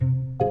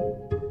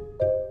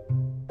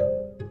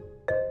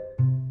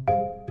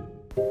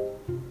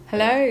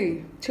Hello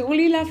to all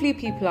you lovely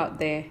people out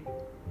there.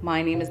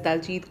 My name is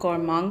Daljit Kaur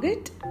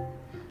Mangat,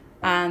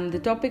 and the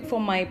topic for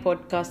my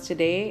podcast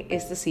today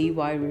is the C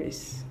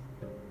virus.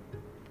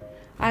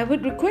 I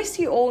would request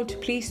you all to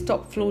please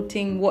stop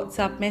floating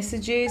WhatsApp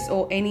messages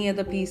or any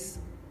other piece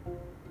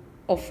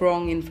of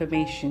wrong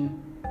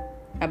information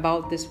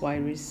about this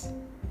virus,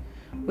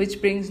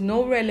 which brings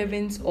no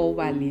relevance or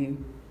value.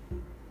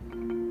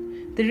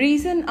 The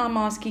reason I'm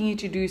asking you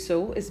to do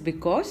so is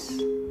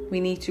because we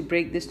need to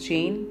break this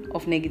chain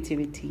of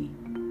negativity.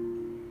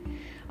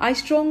 I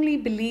strongly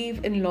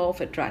believe in law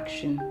of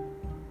attraction,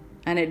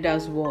 and it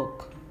does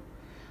work,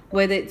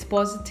 whether it's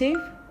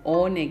positive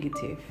or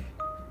negative.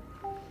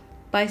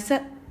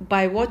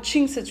 By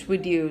watching such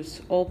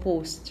videos or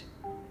posts,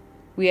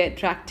 we are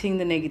attracting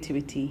the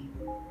negativity.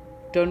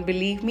 Don't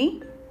believe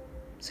me?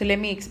 So let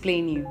me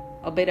explain you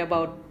a bit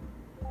about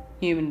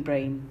human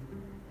brain.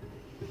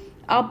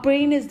 Our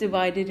brain is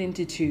divided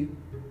into two,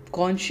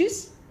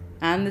 conscious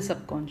and the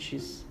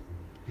subconscious.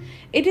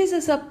 It is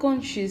a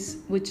subconscious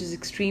which is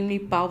extremely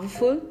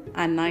powerful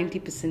and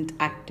 90%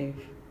 active.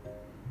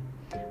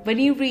 When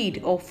you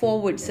read or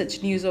forward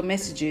such news or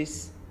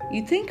messages,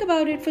 you think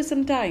about it for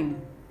some time,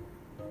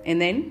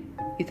 and then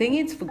you think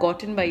it's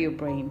forgotten by your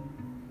brain.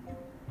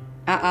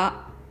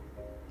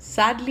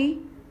 Sadly,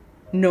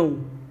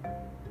 no.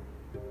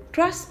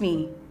 Trust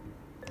me,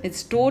 it's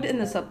stored in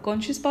the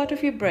subconscious part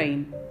of your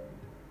brain.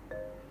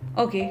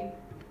 Okay,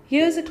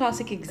 here's a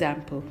classic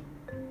example.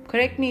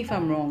 Correct me if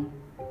I'm wrong.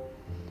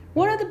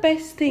 What are the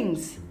best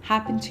things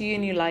happened to you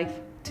in your life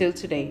till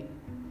today?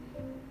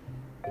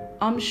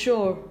 I'm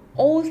sure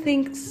all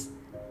things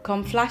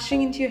come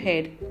flashing into your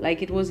head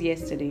like it was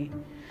yesterday,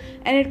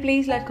 and it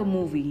plays like a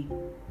movie.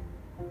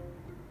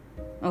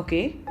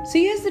 Okay, so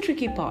here's the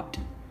tricky part.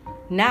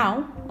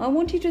 Now, I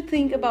want you to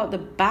think about the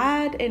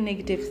bad and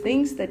negative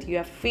things that you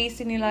have faced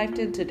in your life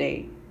till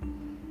today.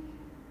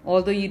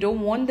 Although you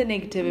don't want the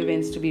negative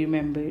events to be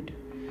remembered,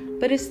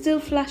 but it still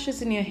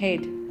flashes in your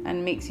head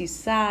and makes you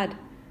sad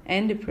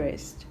and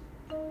depressed.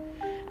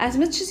 As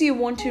much as you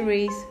want to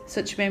erase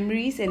such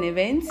memories and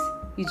events,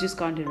 you just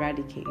can't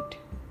eradicate.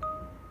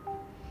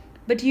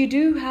 But you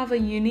do have a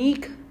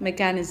unique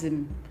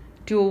mechanism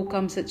to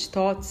overcome such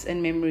thoughts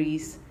and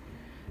memories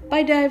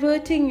by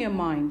diverting your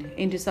mind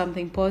into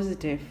something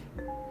positive,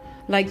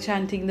 like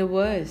chanting the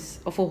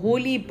verse of a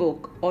holy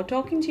book or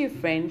talking to your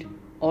friend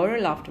or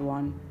a loved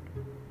one.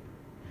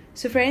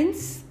 So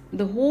friends,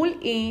 the whole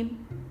aim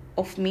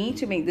of me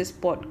to make this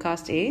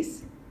podcast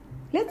is,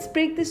 let's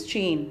break this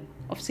chain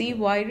of C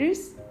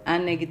virus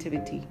and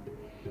negativity.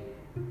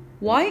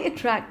 Why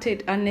attract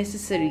it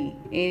unnecessary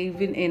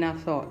even in our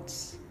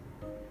thoughts?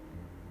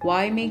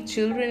 Why make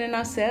children and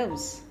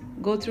ourselves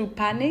go through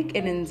panic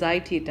and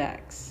anxiety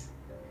attacks?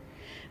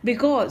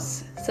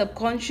 Because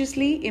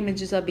subconsciously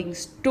images are being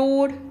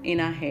stored in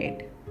our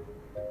head.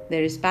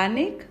 There is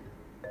panic,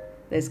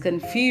 there's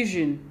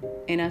confusion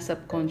in our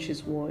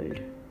subconscious world.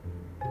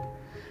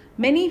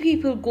 Many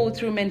people go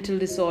through mental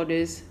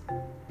disorders.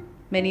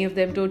 Many of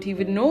them don't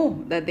even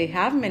know that they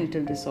have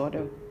mental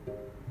disorder.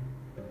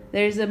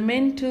 There is a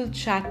mental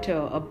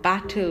chatter, a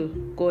battle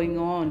going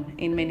on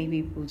in many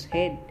people's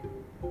head.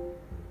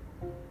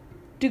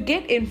 To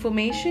get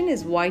information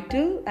is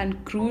vital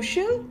and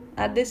crucial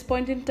at this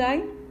point in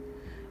time,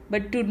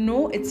 but to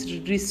know its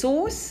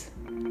resource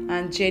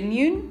and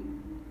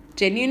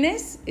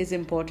genuineness is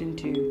important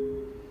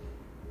too.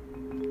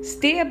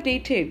 Stay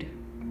updated,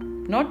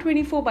 not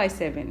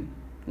 24/7,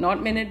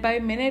 not minute by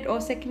minute or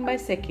second by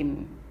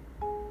second.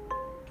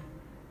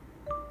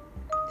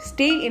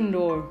 Stay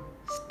indoor,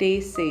 stay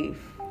safe.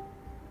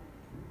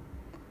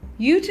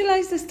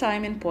 Utilize this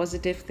time in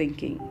positive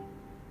thinking,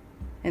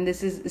 and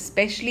this is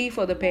especially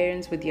for the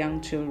parents with young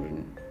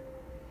children.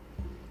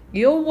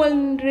 Your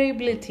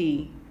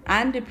vulnerability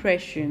and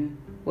depression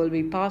will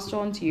be passed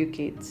on to your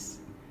kids.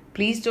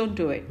 Please don't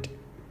do it.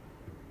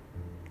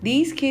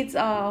 These kids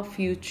are our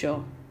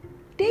future.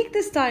 Take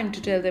this time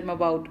to tell them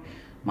about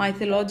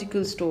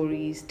mythological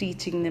stories,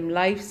 teaching them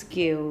life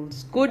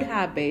skills, good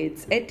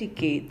habits,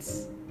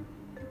 etiquettes.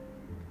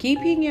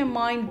 Keeping your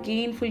mind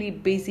gainfully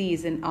busy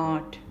is an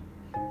art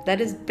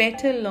that is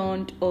better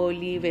learned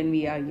early when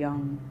we are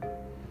young.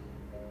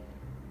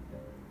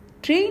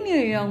 Train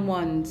your young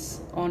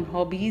ones on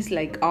hobbies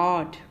like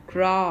art,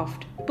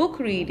 craft, book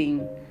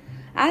reading,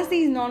 as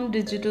these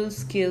non-digital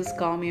skills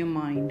calm your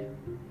mind.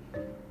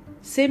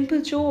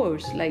 Simple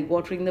chores like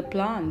watering the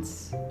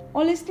plants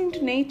or listening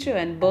to nature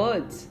and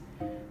birds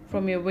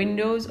from your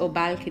windows or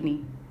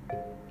balcony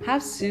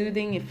have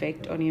soothing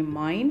effect on your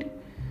mind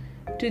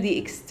to the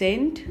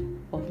extent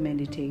of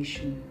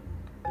meditation.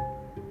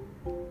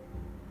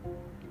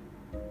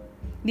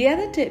 The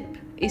other tip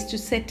is to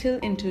settle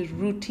into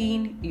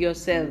routine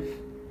yourself.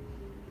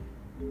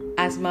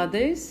 As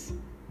mothers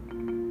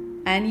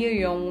and your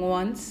young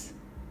ones,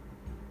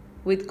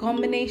 with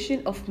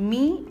combination of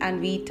me and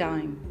we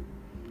time.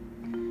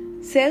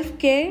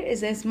 Self-care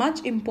is as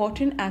much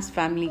important as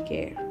family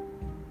care.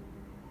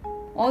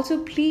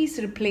 Also, please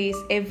replace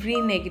every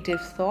negative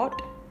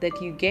thought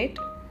that you get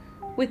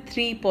with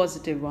 3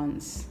 positive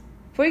ones.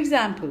 For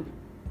example,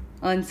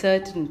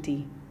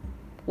 uncertainty.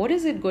 What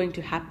is it going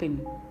to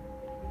happen?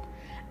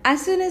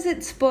 As soon as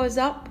it spurs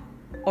up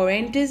or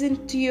enters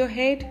into your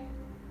head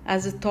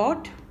as a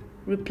thought,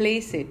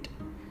 replace it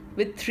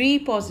with 3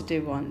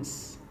 positive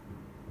ones.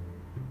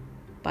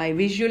 By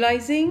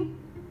visualizing,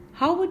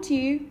 how would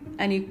you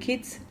and your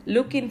kids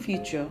look in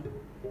future?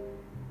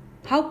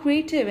 How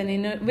creative and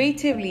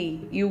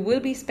innovatively you will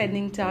be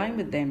spending time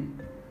with them.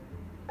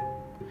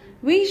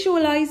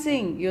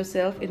 Visualizing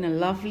yourself in a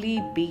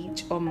lovely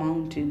beach or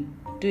mountain,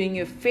 doing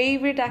your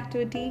favorite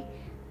activity,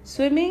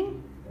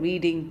 swimming,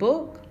 reading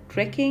book,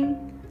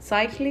 trekking,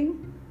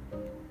 cycling.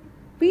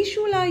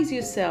 Visualize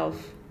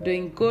yourself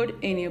doing good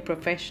in your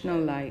professional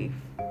life.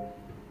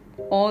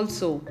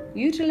 Also,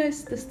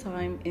 utilize this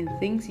time in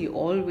things you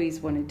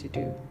always wanted to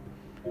do,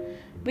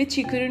 which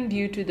you couldn't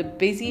due to the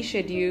busy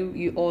schedule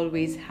you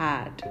always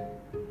had.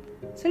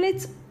 So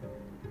let's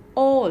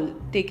all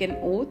take an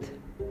oath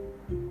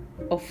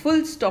of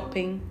full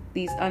stopping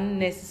these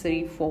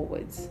unnecessary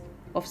forwards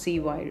of C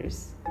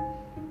virus.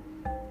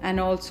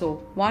 And also,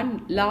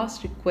 one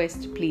last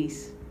request,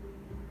 please.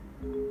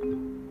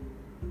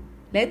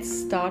 Let's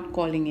start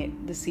calling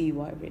it the C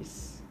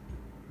virus.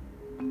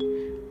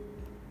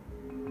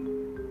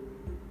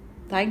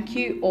 Thank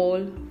you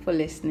all for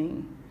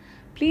listening.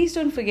 Please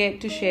don't forget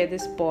to share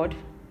this pod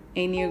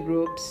in your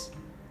groups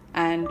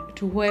and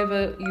to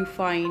whoever you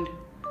find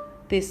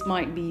this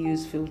might be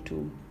useful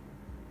to.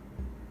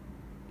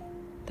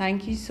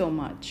 Thank you so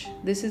much.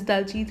 This is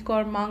Daljit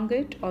Kaur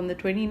Mangat on the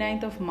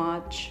 29th of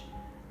March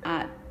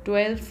at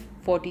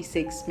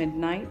 12:46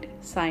 midnight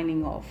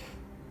signing off.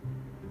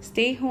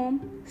 Stay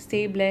home,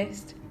 stay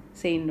blessed,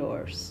 stay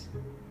indoors.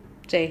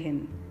 Jai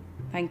Hind.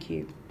 Thank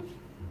you.